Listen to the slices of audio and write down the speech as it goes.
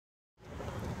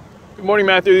Good morning,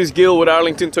 Matthew. This is Gil with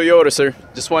Arlington Toyota, sir.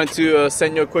 Just wanted to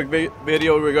send you a quick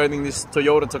video regarding this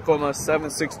Toyota Tacoma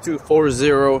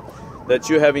 76240 that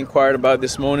you have inquired about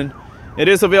this morning. It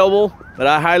is available, but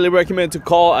I highly recommend to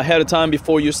call ahead of time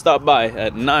before you stop by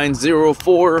at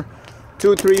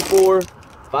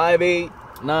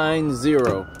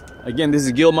 904-234-5890. Again, this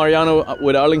is Gil Mariano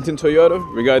with Arlington Toyota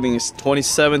regarding this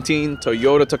 2017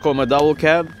 Toyota Tacoma Double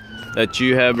Cab that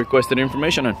you have requested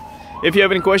information on. If you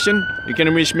have any question, you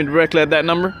can reach me directly at that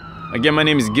number. Again, my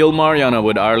name is Gil Mariano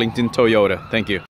with Arlington Toyota. Thank you.